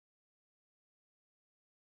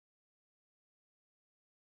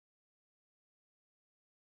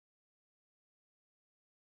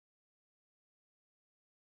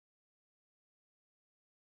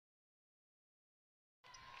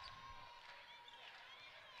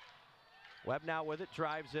Webb now with it,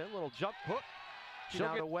 drives in, little jump hook.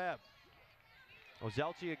 Now to Webb.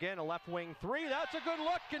 Ozelchi again, a left wing three. That's a good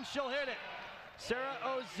look, and she'll hit it. Sarah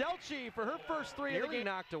Ozelchi for her first three of the game.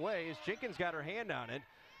 Knocked away as Jenkins got her hand on it.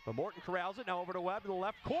 But Morton corrals it, now over to Webb to the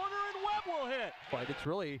left corner, and Webb will hit. But it's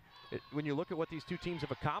really, when you look at what these two teams have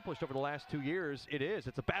accomplished over the last 2 years,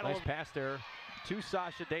 it's a battle. Nice pass there to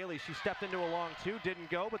Sasha Daly. She stepped into a long two, didn't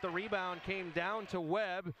go, but the rebound came down to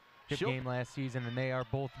Webb. Good game last season, and they are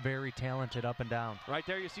both very talented up and down. Right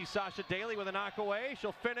there you see Sasha Daly with a knockaway.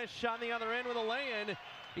 She'll finish on the other end with a lay-in.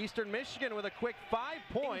 Eastern Michigan with a quick 5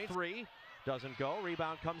 point. Three. Doesn't go.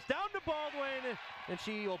 Rebound comes down to Baldwin, and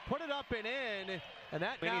she will put it up and in. And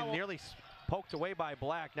that now nearly poked away by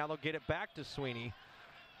Black. Now they'll get it back to Sweeney.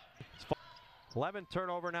 11th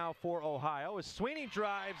turnover now for Ohio. As Sweeney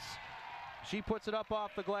drives, she puts it up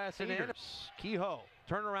off the glass and in. Kehoe,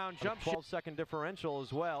 turnaround jump, 12-second differential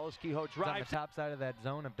as well as Kehoe drives. On the top side of that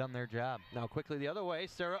zone have done their job. Now quickly the other way.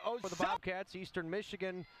 Sarah Oz for the Bobcats. Eastern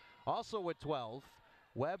Michigan also with 12.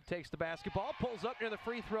 Webb takes the basketball, pulls up near the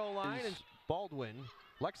free throw line, and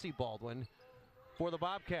Lexi Baldwin for the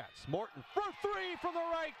Bobcats. Morton for three from the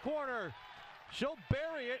right corner. She'll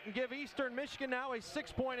bury it and give Eastern Michigan now a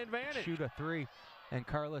 6-point advantage. Shoot a three, and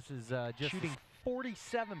Carlos is just shooting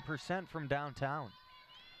 47% from downtown.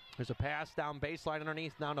 There's a pass down baseline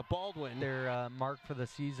underneath now to Baldwin. Their mark for the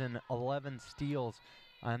season, 11 steals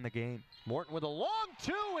on the game. Morton with a long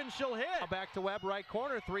two, and she'll hit. Now back to Webb, right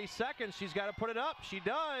corner, 3 seconds. She's got to put it up. She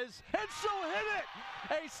does, and she'll hit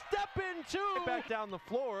it. A step in two. Back down the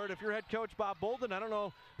floor, and if you're head coach Bob Bolden, I don't know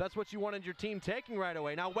if that's what you wanted your team taking right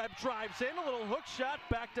away. Now Webb drives in, a little hook shot,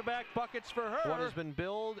 back-to-back buckets for her. What has been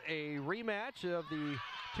billed a rematch of the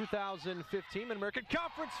 2015 Mid-American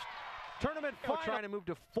Conference Tournament final. Trying to move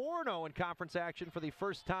to 4-0 in conference action for the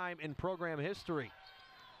first time in program history.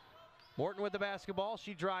 Morton with the basketball.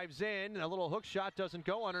 She drives in. A little hook shot doesn't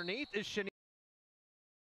go. Underneath is Chanise.